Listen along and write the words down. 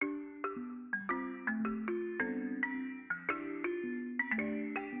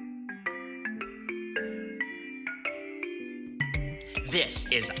This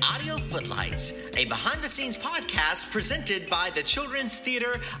is Audio Footlights, a behind-the-scenes podcast presented by the Children's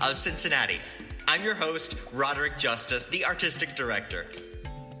Theater of Cincinnati. I'm your host, Roderick Justice, the artistic director.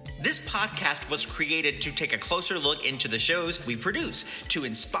 This podcast was created to take a closer look into the shows we produce to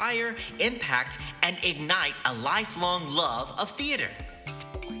inspire, impact, and ignite a lifelong love of theater.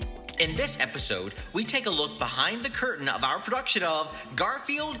 In this episode, we take a look behind the curtain of our production of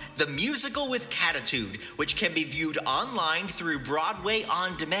Garfield, the Musical with Cattitude, which can be viewed online through Broadway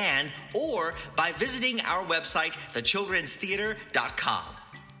On Demand or by visiting our website, thechildrenstheater.com.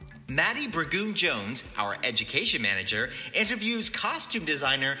 Maddie Burgoon-Jones, our education manager, interviews costume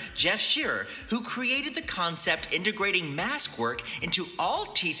designer Jeff Shearer, who created the concept integrating mask work into all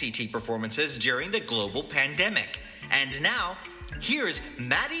TCT performances during the global pandemic. And now, here's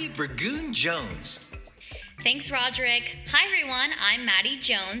Maddie Burgoon-Jones. Thanks, Roderick. Hi, everyone. I'm Maddie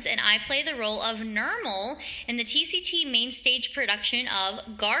Jones, and I play the role of Nermal in the TCT main stage production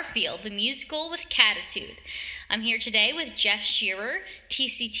of Garfield, the Musical with Cattitude. I'm here today with Jeff Shearer,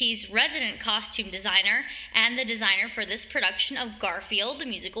 TCT's resident costume designer and the designer for this production of Garfield, the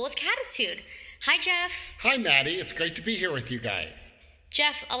Musical with Cattitude. Hi, Jeff. Hi, Maddie. It's great to be here with you guys.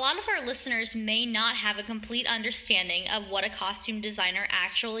 Jeff, a lot of our listeners may not have a complete understanding of what a costume designer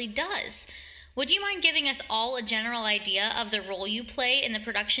actually does. Would you mind giving us all a general idea of the role you play in the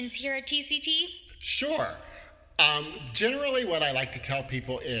productions here at TCT? Sure. Generally, what I like to tell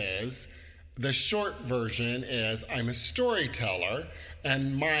people is the short version is I'm a storyteller,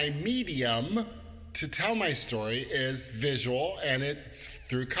 and my medium to tell my story is visual, and it's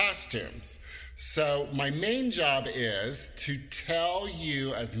through costumes. So my main job is to tell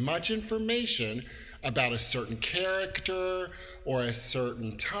you as much information about a certain character or a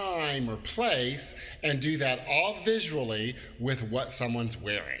certain time or place, and do that all visually with what someone's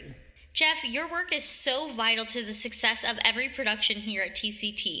wearing. Jeff, your work is so vital to the success of every production here at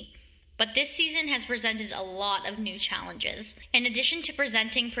TCT. But this season has presented a lot of new challenges. In addition to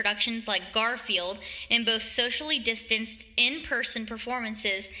presenting productions like Garfield in both socially distanced in-person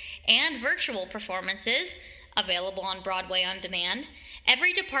performances and virtual performances, available on Broadway On Demand,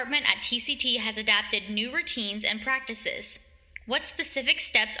 every department at TCT has adapted new routines and practices. What specific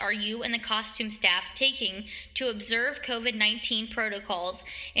steps are you and the costume staff taking to observe COVID-19 protocols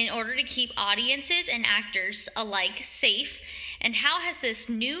in order to keep audiences and actors alike safe? And how has this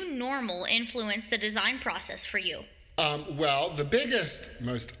new normal influenced the design process for you? Well, the biggest,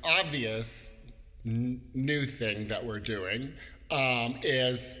 most obvious new thing that we're doing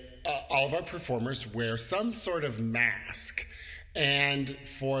is all of our performers wear some sort of mask. And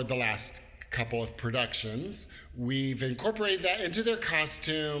for the last couple of productions, we've incorporated that into their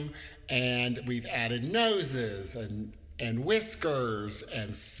costume, and we've added noses and whiskers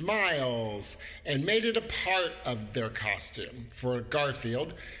and smiles and made it a part of their costume. For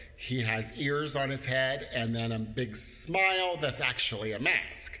Garfield, he has ears on his head and then a big smile that's actually a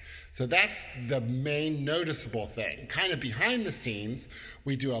mask. So that's the main noticeable thing. Kind of behind the scenes,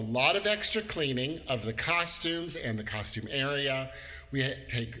 we do a lot of extra cleaning of the costumes and the costume area. We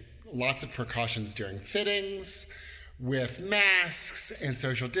take lots of precautions during fittings with masks and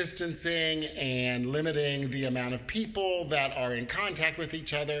social distancing and limiting the amount of people that are in contact with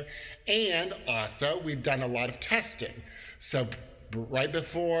each other. And also, we've done a lot of testing. So right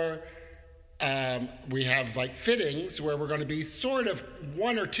before we have like fittings where we're going to be sort of,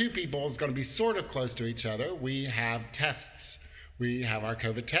 one or two people is going to be sort of close to each other, we have tests. We have our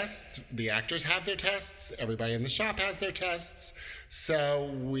COVID tests. The actors have their tests. Everybody in the shop has their tests. So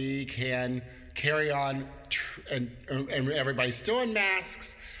we can carry on, and everybody's still in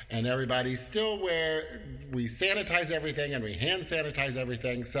masks, and everybody's still we sanitize everything, and we hand sanitize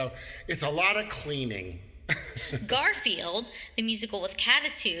everything. So it's a lot of cleaning. Garfield, the Musical with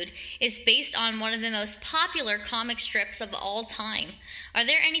Cattitude, is based on one of the most popular comic strips of all time. Are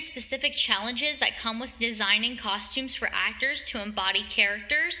there any specific challenges that come with designing costumes for actors to embody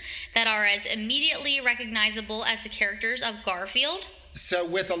characters that are as immediately recognizable as the characters of Garfield? So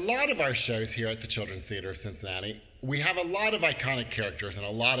with a lot of our shows here at the Children's Theater of Cincinnati, we have a lot of iconic characters in a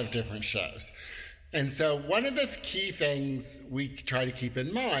lot of different shows. And so one of the key things we try to keep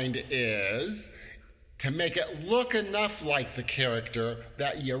in mind is to make it look enough like the character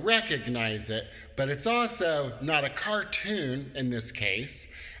that you recognize it, but it's also not a cartoon in this case,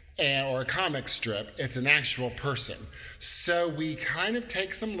 or a comic strip, it's an actual person. So we kind of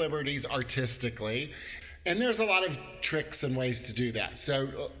take some liberties artistically, and there's a lot of tricks and ways to do that.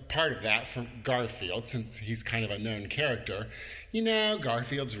 So part of that for Garfield, since he's kind of a known character,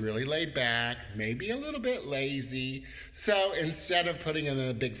 Garfield's really laid back, maybe a little bit lazy. So instead of putting him in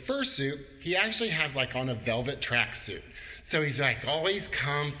a big fursuit, he actually has on a velvet tracksuit. So he's always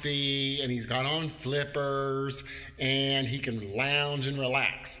comfy, and he's got on slippers, and he can lounge and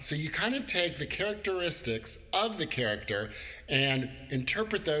relax. So you kind of take the characteristics of the character and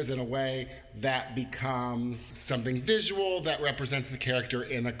interpret those in a way that becomes something visual that represents the character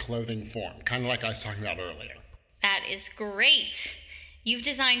in a clothing form, kind of like I was talking about earlier. That is great. You've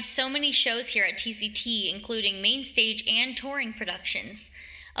designed so many shows here at TCT, including main stage and touring productions.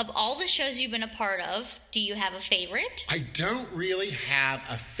 Of all the shows you've been a part of, do you have a favorite? I don't really have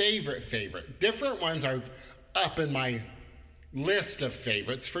a favorite. Different ones are up in my list of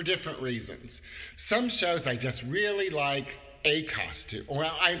favorites for different reasons. Some shows I just really like a costume.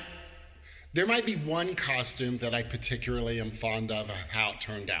 Well, there might be one costume that I particularly am fond of how it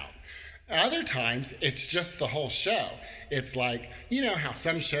turned out. Other times, it's just the whole show. It's how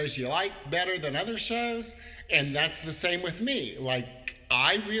some shows you like better than other shows, and that's the same with me.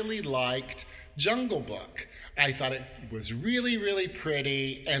 I really liked Jungle Book. I thought it was really, really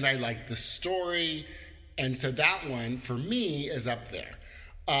pretty, and I liked the story, and so that one, for me, is up there.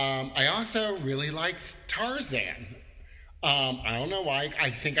 I also really liked Tarzan. I don't know why. I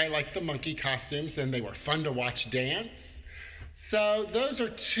think I liked the monkey costumes, and they were fun to watch dance. So those are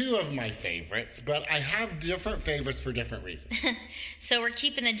two of my favorites, but I have different favorites for different reasons. So we're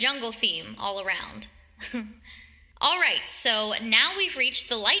keeping the jungle theme all around. All right, so now we've reached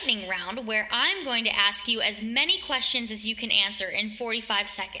the lightning round, where I'm going to ask you as many questions as you can answer in 45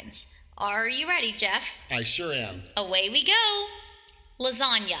 seconds. Are you ready, Jeff? I sure am. Away we go.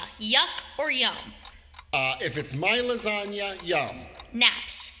 Lasagna, yuck or yum? If it's my lasagna, yum.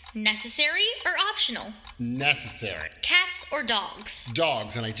 Naps, necessary or optional? Necessary. Cats or dogs?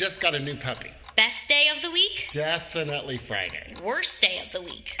 Dogs, and I just got a new puppy. Best day of the week? Definitely Friday. Worst day of the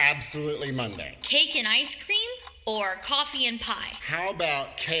week? Absolutely Monday. Cake and ice cream or coffee and pie? How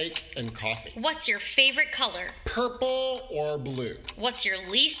about cake and coffee? What's your favorite color? Purple or blue? What's your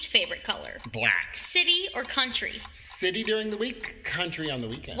least favorite color? Black. City or country? City during the week, country on the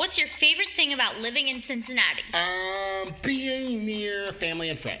weekend. What's your favorite thing about living in Cincinnati? Being near family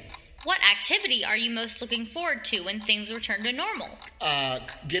and friends. What activity are you most looking forward to when things return to normal?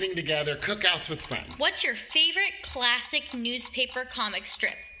 Getting together, cookouts with friends. What's your favorite classic newspaper comic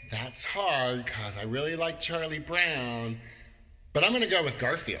strip? That's hard, because I really like Charlie Brown, but I'm going to go with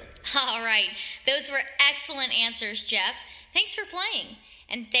Garfield. All right, those were excellent answers, Jeff. Thanks for playing,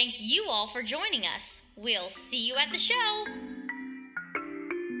 and thank you all for joining us. We'll see you at the show.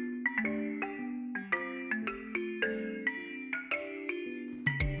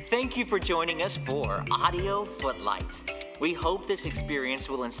 Thank you for joining us for Audio Footlights. We hope this experience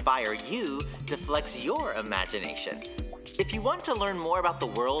will inspire you to flex your imagination. If you want to learn more about the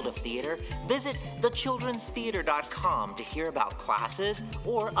world of theater, visit thechildrenstheater.com to hear about classes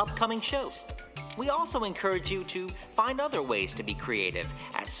or upcoming shows. We also encourage you to find other ways to be creative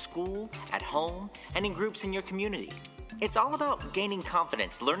at school, at home, and in groups in your community. It's all about gaining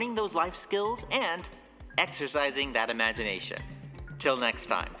confidence, learning those life skills, and exercising that imagination. Till next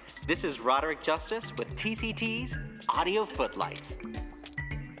time, this is Roderick Justice with TCT's Audio Footlights.